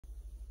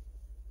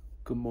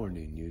Good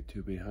morning,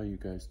 YouTube. How you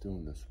guys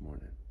doing this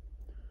morning?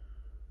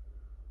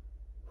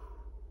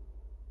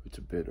 It's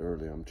a bit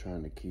early. I'm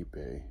trying to keep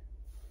a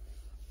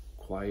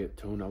quiet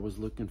tone. I was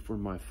looking for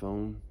my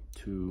phone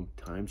to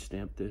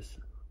timestamp this.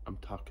 I'm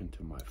talking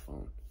to my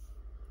phone.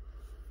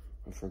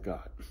 I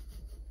forgot.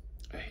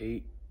 I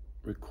hate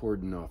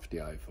recording off the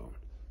iPhone.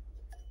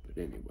 But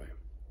anyway.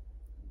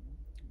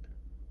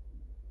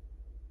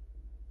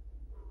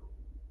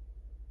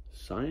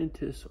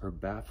 Scientists are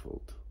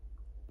baffled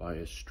by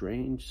a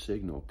strange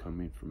signal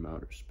coming from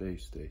outer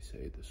space, they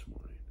say this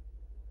morning.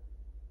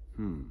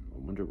 I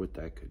wonder what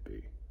that could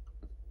be.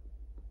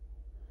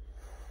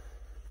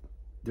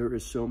 There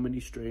is so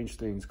many strange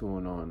things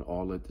going on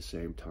all at the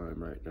same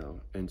time right now.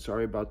 And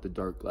sorry about the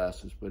dark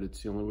glasses, but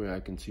it's the only way I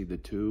can see the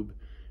tube.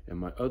 And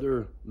my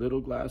other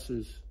little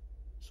glasses,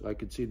 so I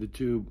can see the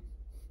tube,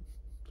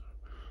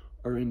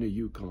 are in the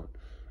Yukon.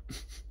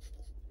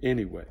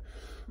 Anyway.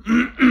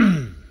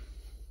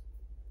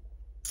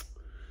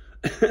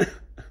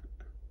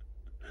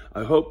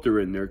 I hope they're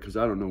in there because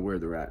I don't know where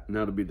they're at. And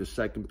that'll be the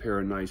second pair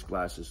of nice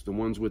glasses. The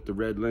ones with the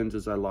red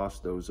lenses, I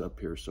lost those up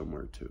here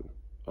somewhere too.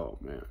 Oh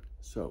man.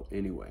 So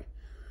anyway,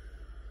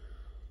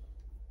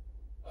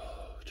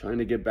 trying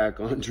to get back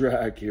on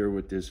track here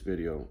with this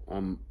video.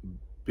 I'm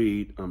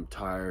beat, I'm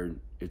tired.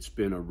 It's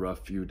been a rough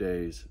few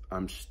days.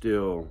 I'm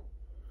still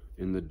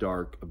in the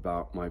dark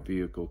about my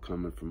vehicle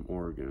coming from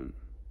Oregon.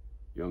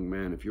 Young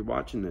man, if you're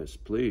watching this,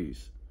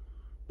 please,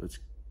 let's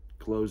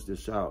close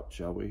this out,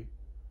 shall we?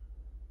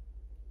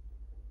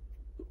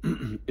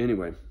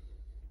 Anyway,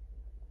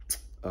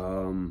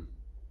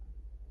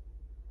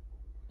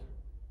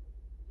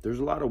 there's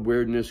a lot of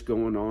weirdness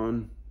going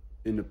on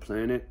in the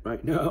planet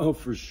right now,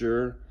 for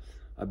sure.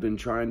 I've been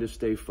trying to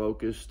stay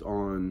focused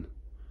on,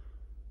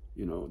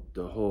 you know,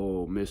 the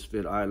whole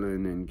Misfit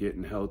Island and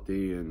getting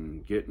healthy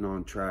and getting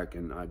on track.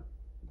 And I've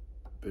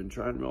been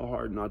trying real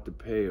hard not to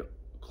pay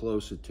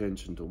close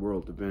attention to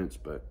world events,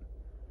 but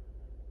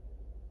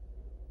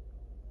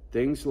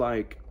things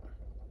like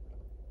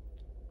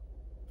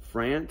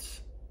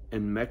France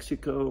and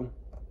Mexico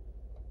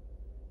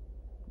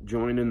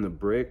joining the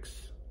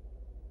BRICS,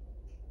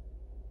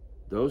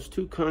 those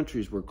two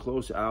countries were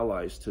close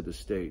allies to the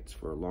States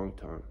for a long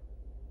time.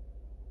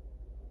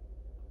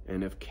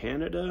 And if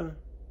Canada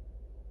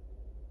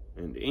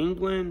and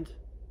England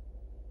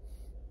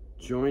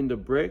join the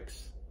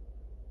BRICS,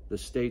 the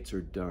States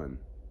are done.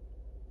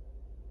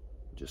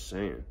 Just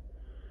saying.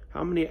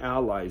 How many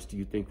allies do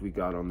you think we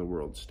got on the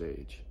world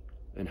stage?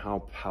 And how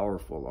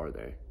powerful are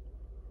they?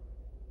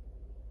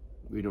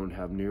 We don't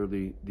have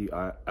nearly the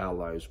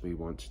allies we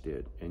once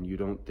did. And you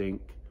don't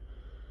think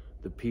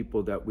the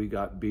people that we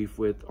got beef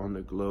with on the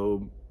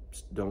globe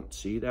don't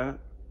see that?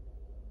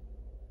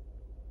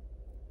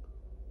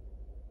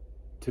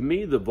 To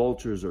me, the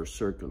vultures are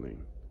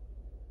circling,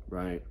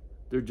 right?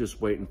 They're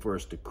just waiting for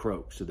us to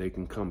croak so they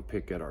can come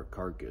pick at our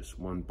carcass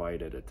one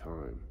bite at a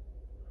time.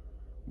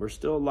 We're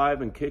still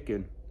alive and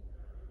kicking,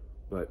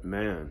 but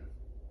man,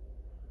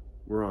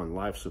 we're on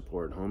life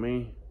support,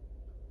 homie.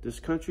 This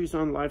country's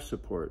on life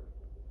support.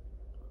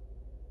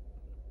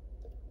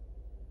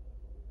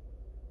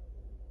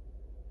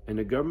 And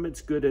the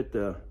government's good at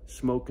the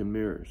smoke and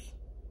mirrors,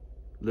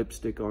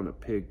 lipstick on a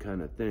pig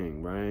kind of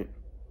thing, right?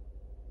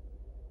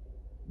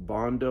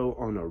 Bondo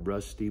on a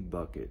rusty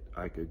bucket.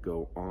 I could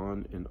go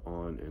on and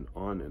on and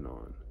on and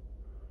on.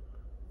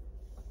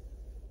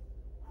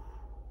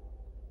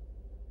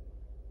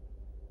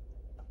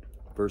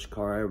 First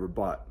car I ever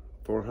bought,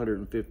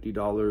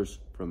 $450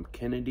 from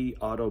Kennedy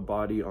Auto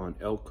Body on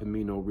El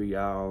Camino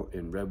Real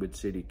in Redwood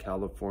City,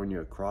 California,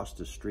 across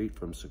the street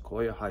from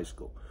Sequoia High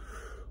School.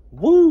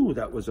 Woo,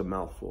 that was a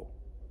mouthful.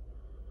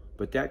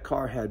 But that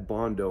car had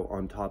Bondo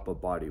on top of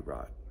body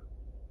rot.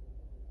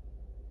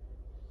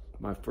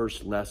 My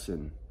first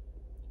lesson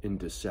in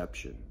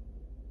deception,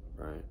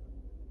 right?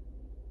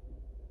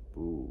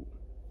 Boo.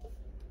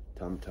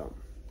 Tum-tum.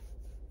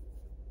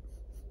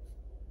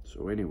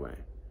 So anyway,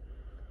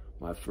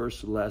 my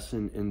first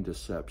lesson in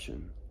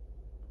deception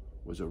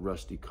was a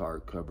rusty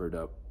car covered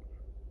up.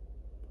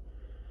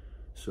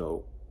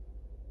 So,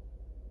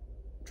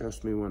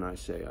 trust me when I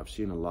say I've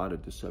seen a lot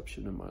of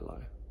deception in my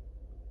life.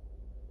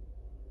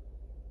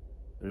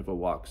 And if it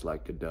walks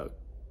like a duck,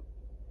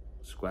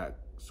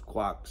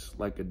 squawks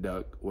like a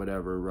duck,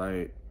 whatever,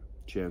 right?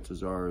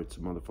 Chances are it's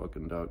a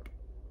motherfucking duck.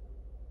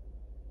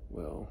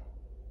 Well,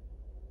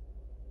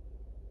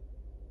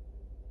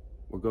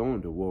 we're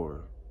going to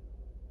war.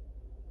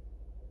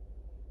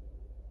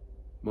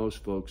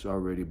 Most folks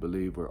already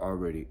believe we're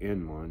already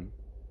in one.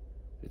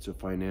 It's a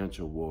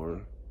financial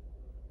war.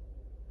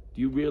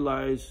 Do you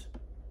realize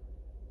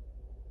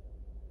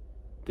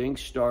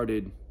things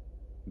started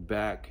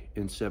back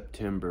in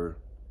September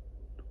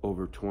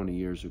over 20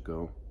 years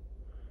ago?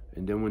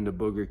 And then when the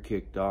booger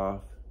kicked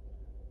off,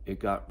 it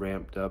got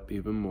ramped up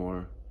even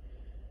more.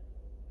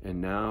 And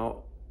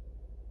now,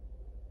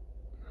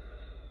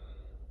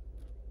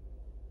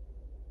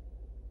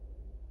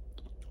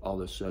 all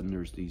of a sudden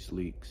there's these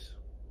leaks.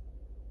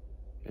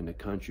 And the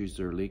countries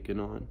they're leaking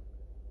on,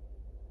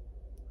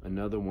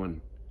 another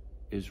one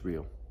is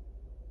real.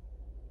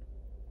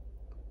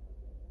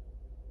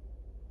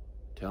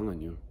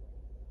 Telling you.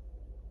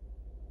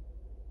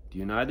 The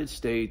United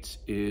States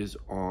is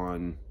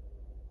on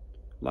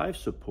life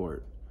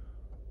support.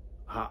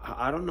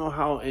 I don't know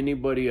how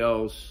anybody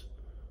else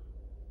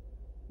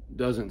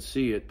doesn't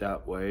see it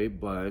that way,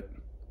 but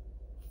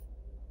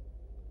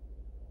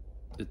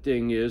the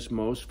thing is,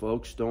 most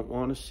folks don't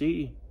want to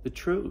see the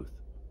truth,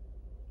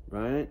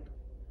 right?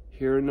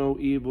 Hear no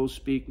evil,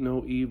 speak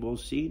no evil,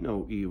 see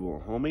no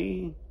evil.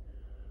 Homie,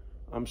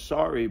 I'm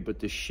sorry, but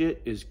the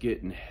shit is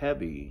getting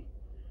heavy.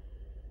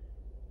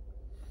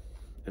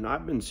 And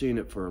I've been seeing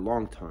it for a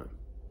long time,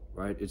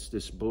 right? It's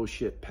this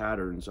bullshit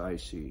patterns I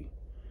see.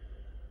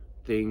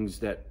 Things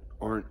that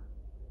aren't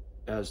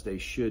as they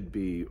should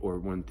be, or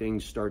when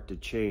things start to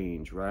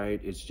change, right?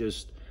 It's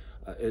just,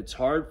 it's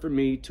hard for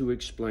me to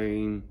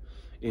explain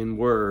in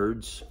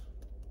words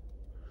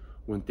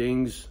when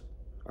things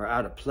are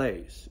out of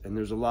place. And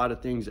there's a lot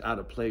of things out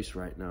of place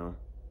right now.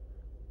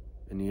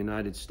 And the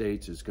United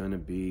States is going to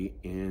be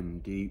in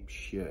deep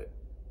shit.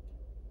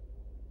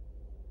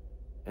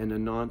 And the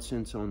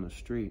nonsense on the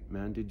street,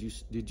 man. Did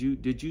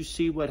you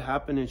see what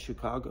happened in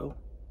Chicago?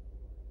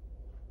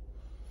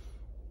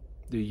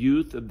 The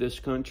youth of this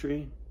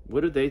country,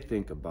 what do they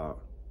think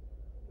about?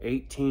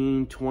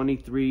 18,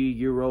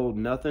 23-year-old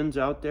nothings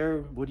out there?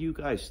 What are you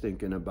guys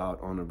thinking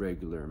about on a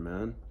regular,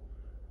 man?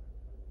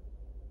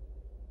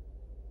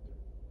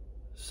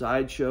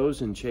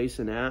 Sideshows and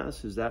chasing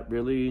ass? Is that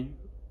really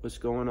what's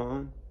going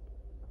on?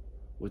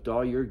 With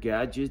all your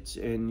gadgets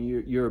and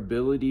your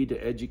ability to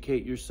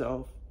educate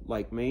yourself?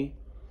 Like me,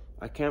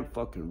 I can't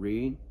fucking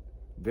read,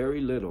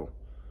 very little,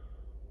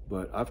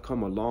 but I've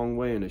come a long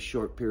way in a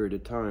short period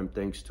of time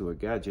thanks to a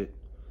gadget,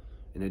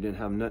 and it didn't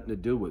have nothing to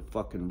do with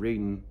fucking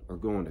reading or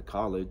going to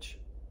college.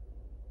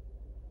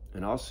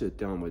 And I'll sit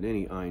down with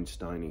any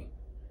Einstein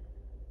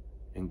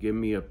and give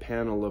me a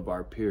panel of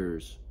our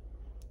peers,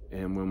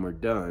 and when we're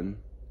done,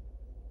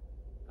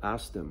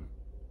 ask them,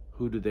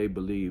 who do they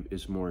believe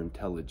is more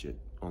intelligent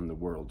on the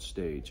world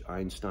stage,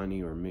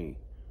 Einstein or me?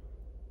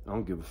 I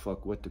don't give a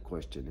fuck what the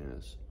question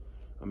is.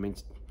 I mean,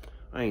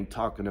 I ain't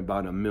talking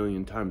about a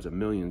million times a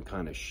million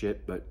kind of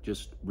shit, but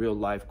just real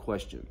life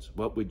questions.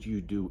 What would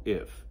you do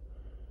if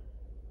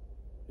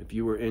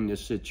you were in this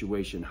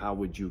situation? How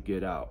would you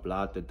get out?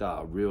 Blah, da,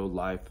 da. Real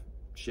life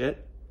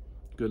shit.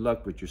 Good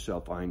luck with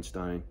yourself,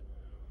 Einstein.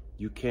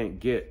 You can't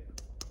get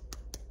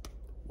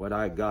what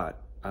I got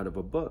out of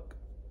a book.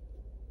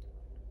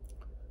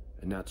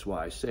 And that's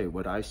why I say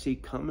what I see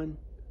coming,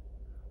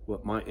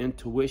 what my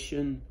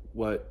intuition,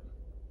 what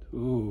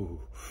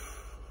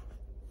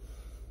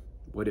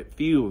it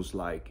feels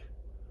like.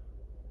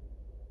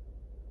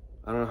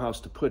 I don't know how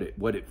else to put it.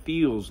 What it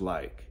feels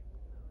like.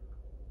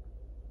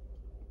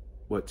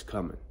 What's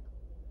coming.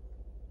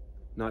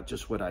 Not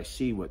just what I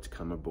see what's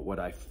coming, but what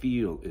I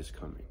feel is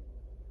coming.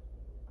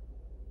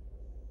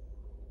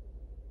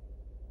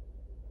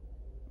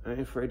 I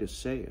ain't afraid to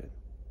say it.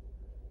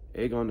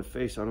 Egg on the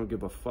face, I don't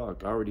give a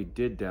fuck. I already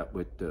did that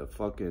with the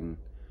fucking,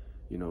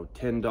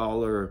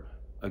 $10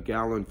 a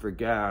gallon for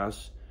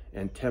gas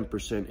and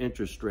 10%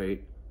 interest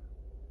rate,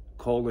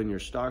 coal in your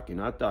stocking.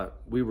 I thought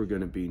we were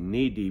going to be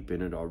knee deep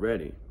in it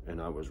already, and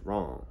I was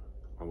wrong.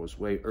 I was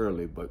way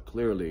early, but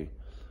clearly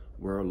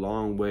we're a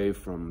long way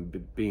from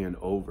being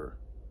over.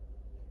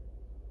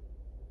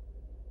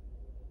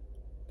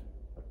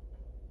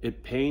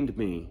 It pained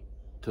me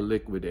to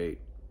liquidate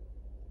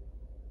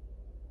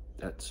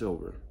that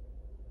silver,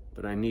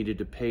 but I needed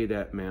to pay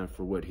that man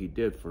for what he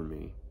did for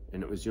me,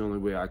 and it was the only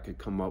way I could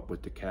come up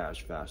with the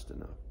cash fast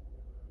enough.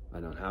 I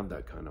don't have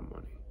that kind of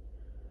money.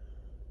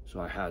 So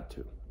I had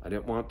to. I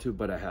didn't want to,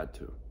 but I had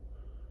to.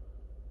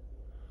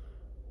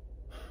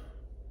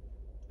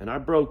 And I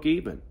broke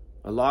even.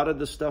 A lot of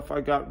the stuff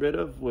I got rid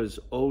of was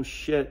oh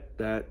shit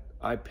that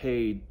I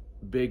paid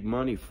big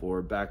money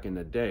for back in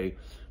the day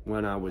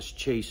when I was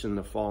chasing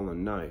the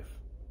fallen knife,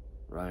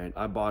 right?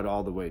 I bought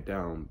all the way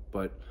down,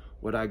 but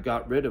what I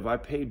got rid of, I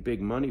paid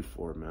big money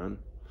for, man.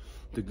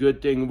 The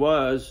good thing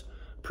was,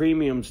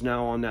 premiums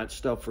now on that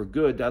stuff are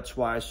good. That's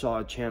why I saw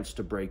a chance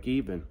to break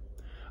even.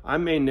 I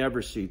may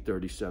never see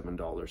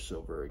 $37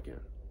 silver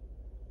again.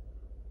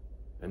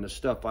 And the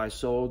stuff I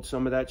sold,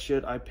 some of that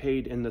shit I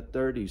paid in the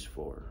 30s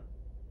for.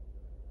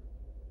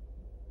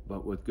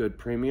 But with good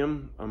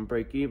premium, I'm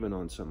break even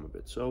on some of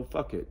it. So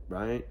fuck it,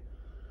 right?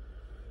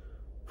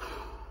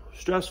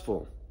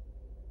 Stressful.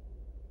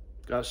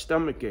 Got a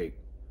stomach ache.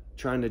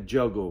 Trying to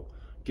juggle.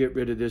 Get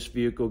rid of this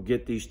vehicle,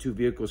 get these two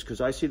vehicles.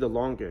 Because I see the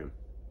long game.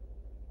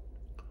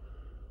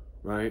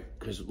 Right?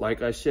 Because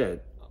like I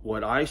said,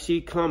 what I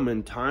see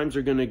coming, times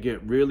are going to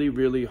get really,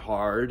 really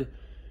hard.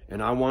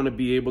 And I want to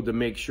be able to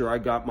make sure I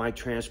got my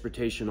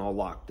transportation all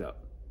locked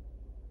up.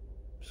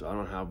 So I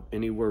don't have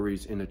any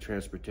worries in the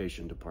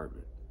transportation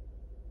department.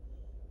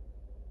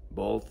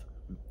 Both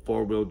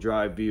four-wheel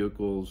drive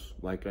vehicles,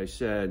 like I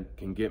said,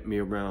 can get me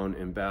around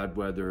in bad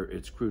weather.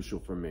 It's crucial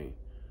for me.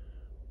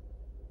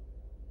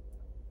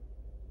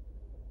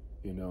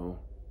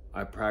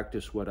 I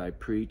practice what I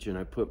preach, and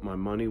I put my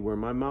money where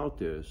my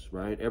mouth is,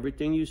 right?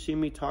 Everything you see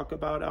me talk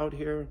about out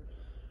here,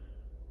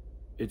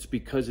 it's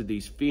because of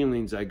these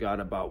feelings I got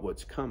about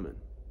what's coming.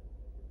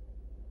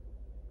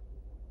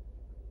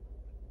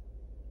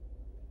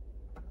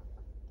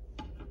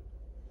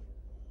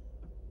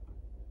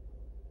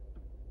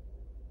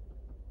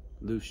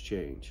 Loose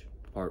Change,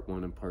 part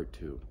 1 and part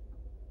 2,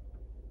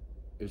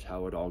 is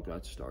how it all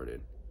got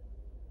started.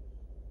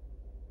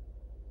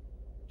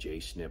 J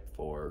Snip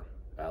 4,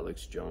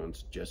 Alex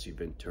Jones, Jesse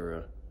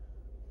Ventura,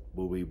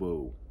 wooey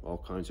woo, all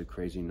kinds of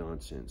crazy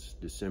nonsense.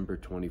 December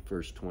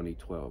 21st,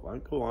 2012. I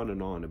go on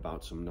and on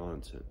about some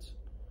nonsense,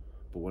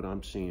 but what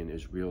I'm seeing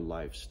is real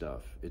life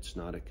stuff. It's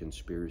not a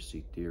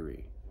conspiracy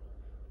theory,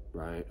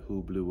 right?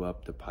 Who blew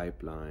up the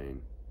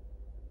pipeline?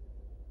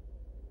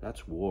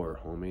 That's war,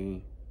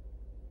 homie.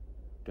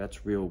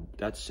 That's real,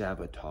 that's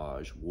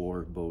sabotage,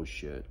 war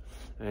bullshit.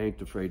 I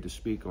ain't afraid to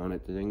speak on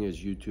it. The thing is,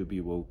 YouTube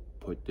will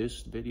put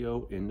this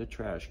video in the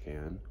trash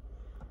can.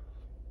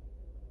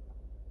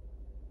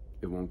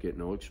 It won't get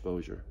no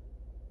exposure.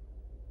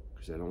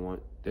 Because they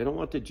don't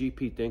want the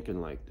GP thinking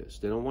like this.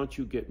 They don't want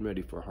you getting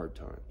ready for hard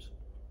times.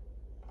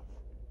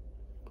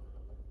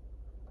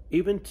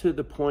 Even to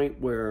the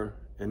point where,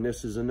 and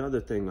this is another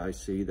thing I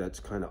see that's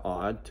kind of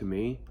odd to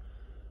me.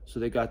 So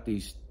they got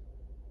these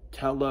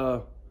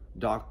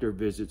doctor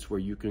visits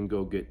where you can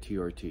go get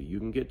TRT. You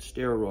can get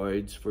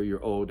steroids for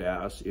your old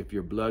ass if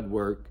your blood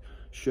work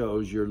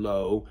shows you're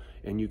low,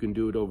 and you can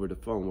do it over the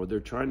phone. Well,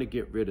 they're trying to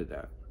get rid of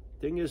that.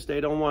 Thing is,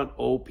 they don't want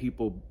old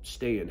people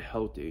staying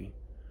healthy.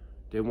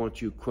 They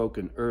want you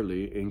croaking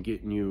early and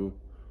getting you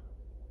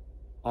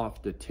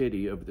off the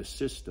titty of the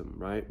system,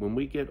 right? When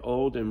we get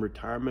old in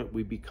retirement,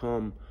 we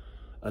become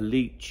a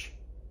leech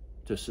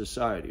to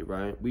society,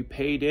 right? We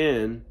paid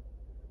in,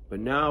 but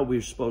now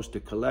we're supposed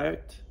to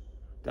collect.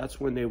 That's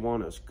when they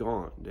want us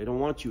gone. They don't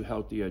want you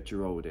healthy at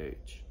your old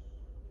age.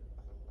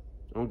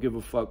 I don't give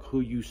a fuck who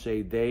you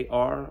say they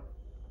are.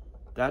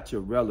 That's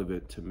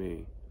irrelevant to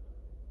me.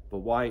 But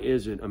why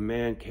is it a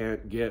man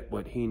can't get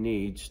what he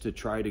needs to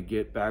try to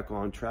get back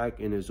on track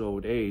in his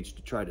old age,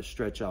 to try to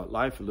stretch out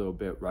life a little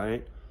bit,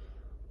 right?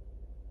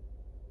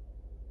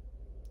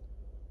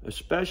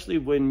 Especially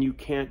when you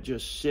can't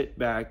just sit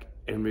back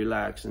and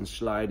relax and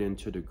slide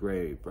into the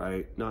grave,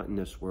 right? Not in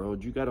this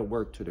world. You got to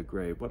work to the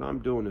grave. What I'm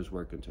doing is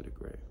working to the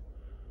grave.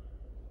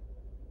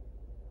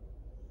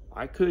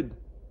 I could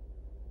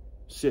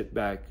sit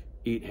back,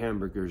 eat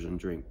hamburgers and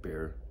drink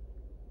beer,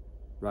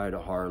 ride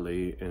a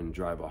Harley and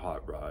drive a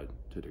hot rod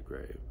to the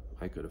grave.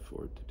 I could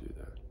afford to do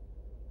that.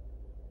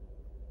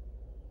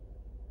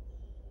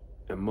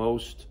 And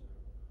most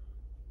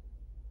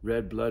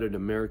red-blooded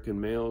American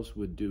males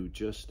would do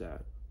just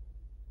that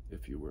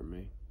if you were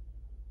me.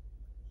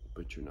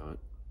 But you're not.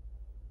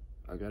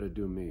 I gotta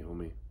do me,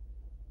 homie.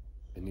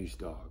 And these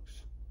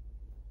dogs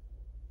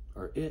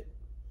are it.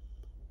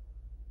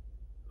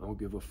 I don't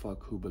give a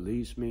fuck who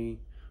believes me,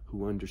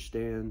 who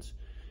understands.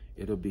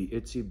 It'll be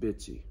itsy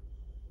bitsy.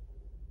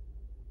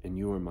 And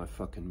you are my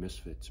fucking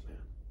misfits, man.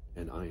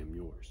 And I am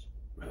yours,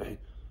 right?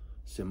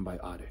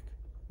 Symbiotic.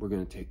 We're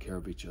gonna take care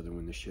of each other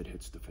when the shit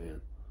hits the fan.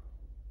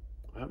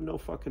 I have no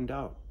fucking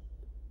doubt.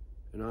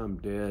 And I'm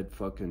dead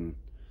fucking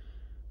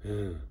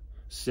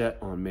set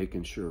on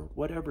making sure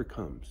whatever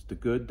comes, the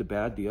good, the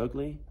bad, the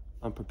ugly,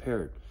 I'm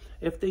prepared.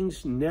 If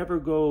things never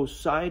go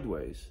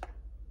sideways,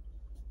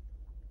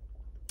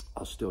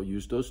 I'll still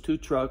use those 2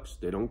 trucks.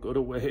 They don't go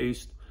to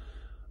waste.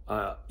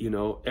 You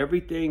know,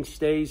 everything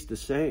stays the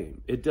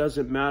same. It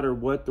doesn't matter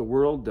what the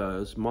world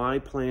does. My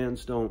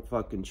plans don't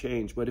fucking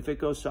change. But if it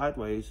goes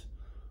sideways,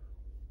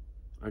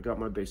 I got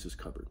my bases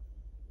covered.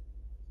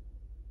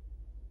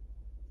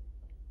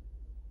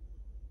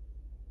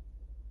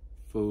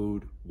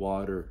 Food,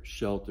 water,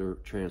 shelter,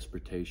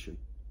 transportation.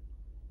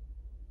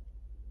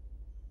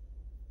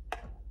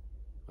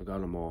 I got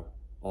them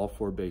all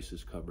 4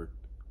 bases covered.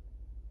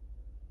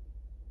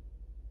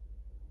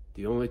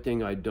 The only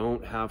thing I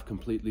don't have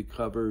completely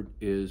covered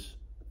is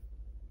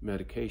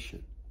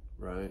medication,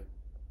 right?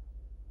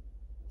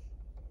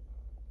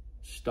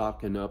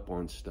 Stocking up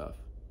on stuff.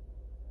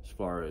 As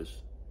far as,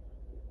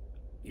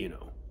 you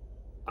know,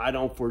 I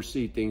don't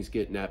foresee things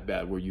getting that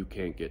bad where you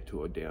can't get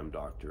to a damn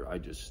doctor.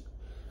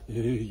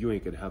 You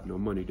ain't gonna have no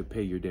money to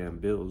pay your damn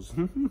bills.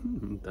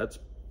 That's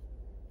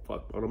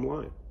bottom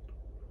line.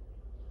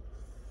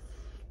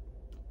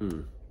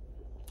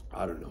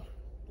 I don't know.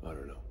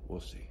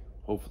 We'll see.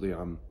 Hopefully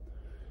I'm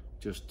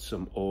just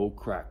some old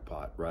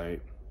crackpot,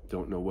 right?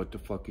 Don't know what the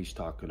fuck he's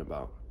talking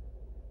about.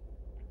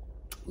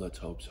 Let's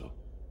hope so.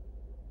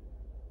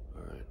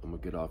 All right, I'm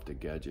gonna get off the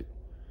gadget.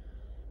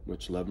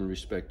 Much love and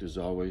respect as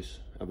always.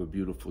 Have a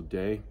beautiful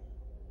day.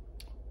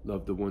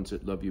 Love the ones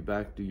that love you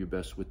back. Do your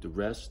best with the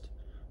rest.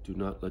 Do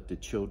not let the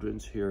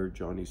childrens hear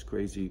Johnny's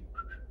crazy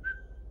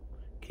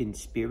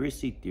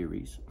conspiracy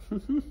theories.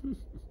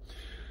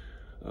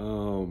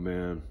 Oh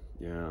man,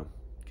 yeah,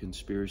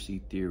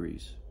 conspiracy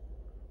theories.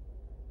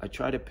 I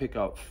try to pick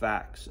out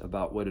facts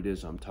about what it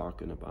is I'm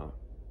talking about,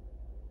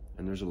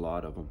 and there's a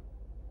lot of them.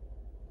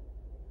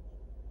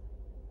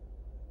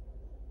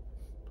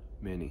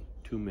 Many,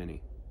 too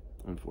many,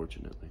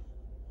 unfortunately.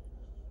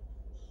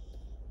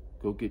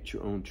 Go get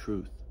your own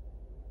truth.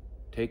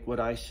 Take what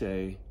I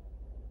say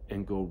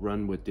and go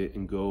run with it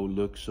and go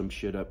look some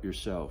shit up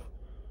yourself.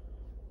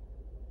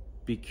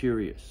 Be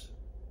curious.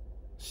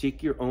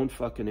 Seek your own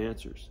fucking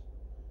answers.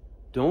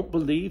 Don't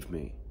believe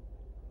me.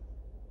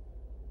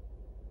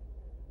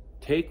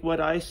 Take what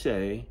I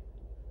say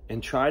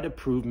and try to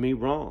prove me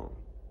wrong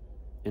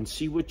and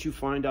see what you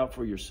find out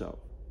for yourself.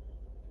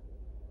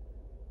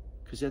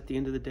 Because at the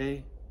end of the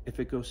day, if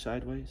it goes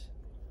sideways,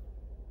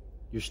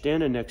 you're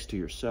standing next to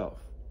yourself.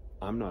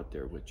 I'm not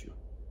there with you,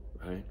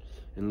 right?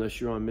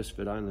 Unless you're on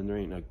Misfit Island, there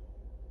ain't a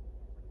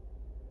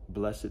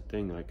blessed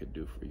thing I could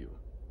do for you.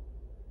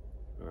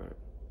 All right.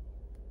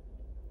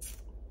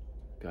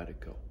 Gotta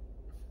go.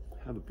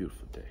 Have a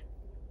beautiful day.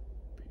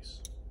 Peace.